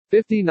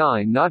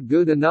59 Not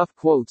good enough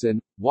quotes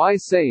and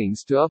wise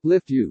sayings to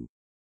uplift you.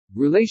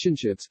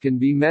 Relationships can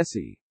be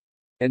messy.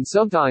 And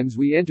sometimes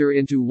we enter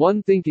into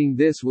one thinking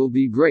this will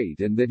be great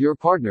and that your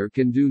partner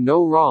can do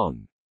no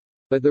wrong.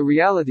 But the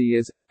reality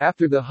is,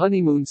 after the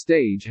honeymoon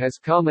stage has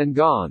come and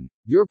gone,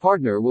 your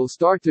partner will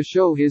start to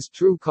show his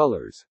true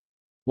colors.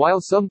 While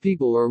some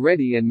people are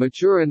ready and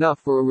mature enough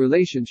for a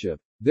relationship,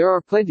 there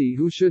are plenty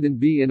who shouldn't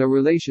be in a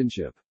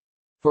relationship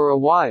for a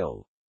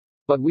while.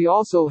 But we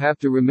also have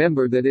to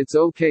remember that it's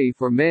okay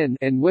for men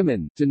and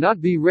women to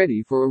not be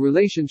ready for a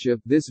relationship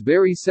this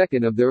very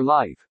second of their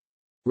life.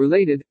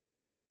 Related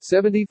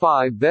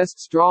 75 Best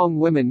Strong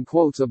Women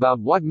Quotes about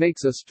what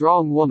makes a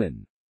strong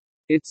woman.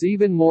 It's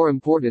even more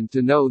important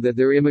to know that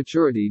their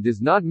immaturity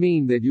does not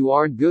mean that you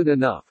aren't good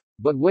enough,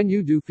 but when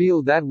you do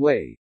feel that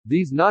way,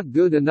 these not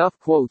good enough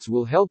quotes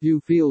will help you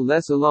feel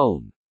less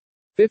alone.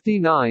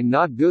 59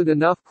 Not good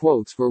enough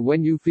quotes for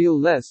when you feel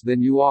less than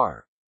you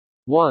are.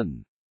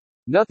 1.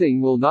 Nothing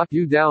will knock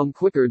you down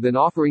quicker than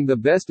offering the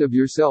best of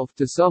yourself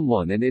to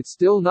someone and it's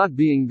still not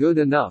being good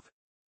enough.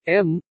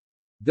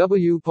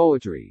 M.W.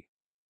 Poetry.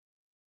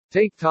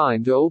 Take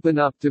time to open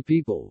up to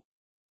people.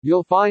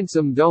 You'll find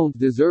some don't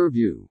deserve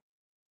you.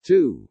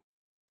 2.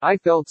 I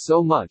felt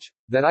so much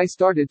that I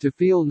started to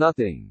feel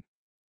nothing.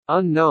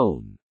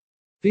 Unknown.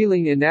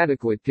 Feeling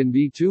inadequate can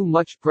be too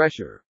much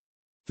pressure.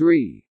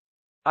 3.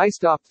 I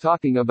stopped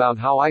talking about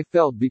how I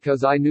felt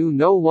because I knew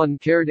no one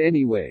cared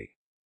anyway.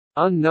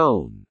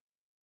 Unknown.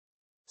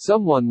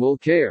 Someone will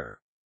care.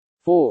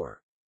 4.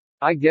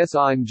 I guess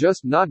I'm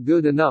just not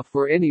good enough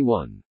for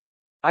anyone.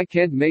 I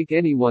can't make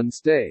anyone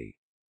stay.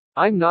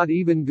 I'm not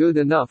even good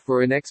enough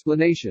for an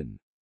explanation.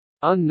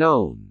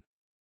 Unknown.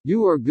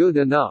 You are good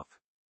enough.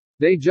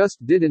 They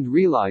just didn't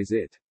realize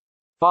it.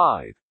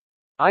 5.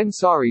 I'm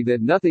sorry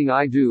that nothing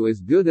I do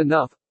is good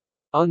enough.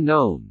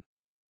 Unknown.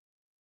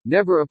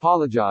 Never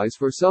apologize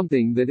for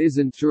something that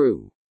isn't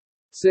true.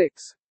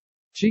 6.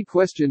 She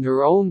questioned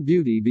her own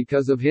beauty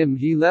because of him.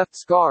 He left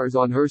scars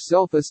on her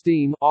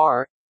self-esteem.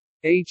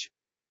 R.H.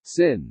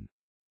 Sin.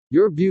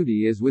 Your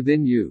beauty is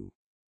within you.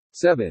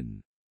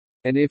 7.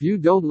 And if you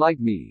don't like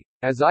me,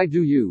 as I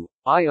do you,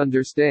 I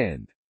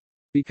understand.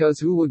 Because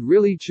who would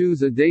really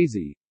choose a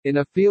daisy in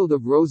a field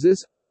of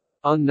roses?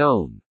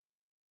 Unknown.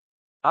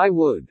 I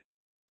would.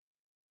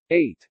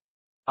 8.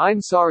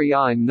 I'm sorry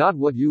I'm not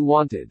what you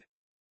wanted.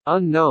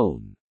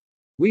 Unknown.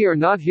 We are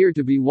not here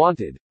to be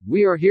wanted,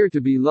 we are here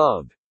to be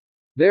loved.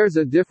 There's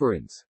a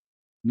difference.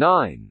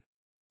 9.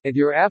 At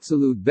your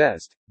absolute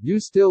best, you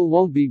still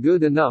won't be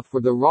good enough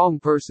for the wrong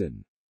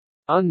person.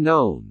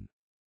 Unknown.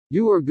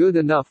 You are good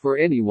enough for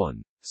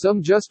anyone,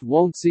 some just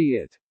won't see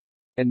it.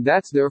 And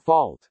that's their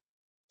fault.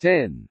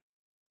 10.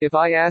 If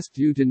I asked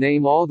you to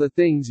name all the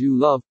things you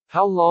love,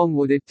 how long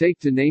would it take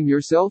to name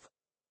yourself?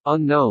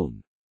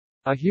 Unknown.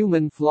 A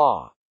human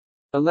flaw.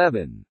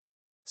 11.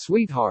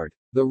 Sweetheart,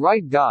 the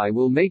right guy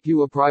will make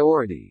you a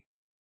priority.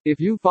 If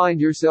you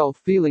find yourself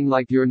feeling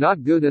like you're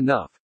not good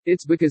enough,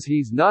 it's because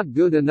he's not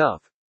good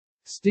enough.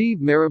 Steve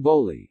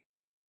Maraboli.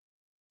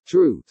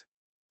 Truth.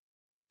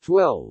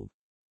 12.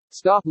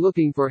 Stop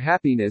looking for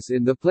happiness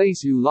in the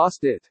place you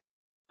lost it.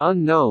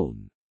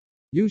 Unknown.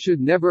 You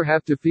should never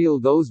have to feel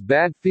those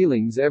bad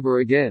feelings ever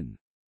again.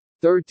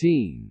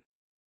 13.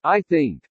 I think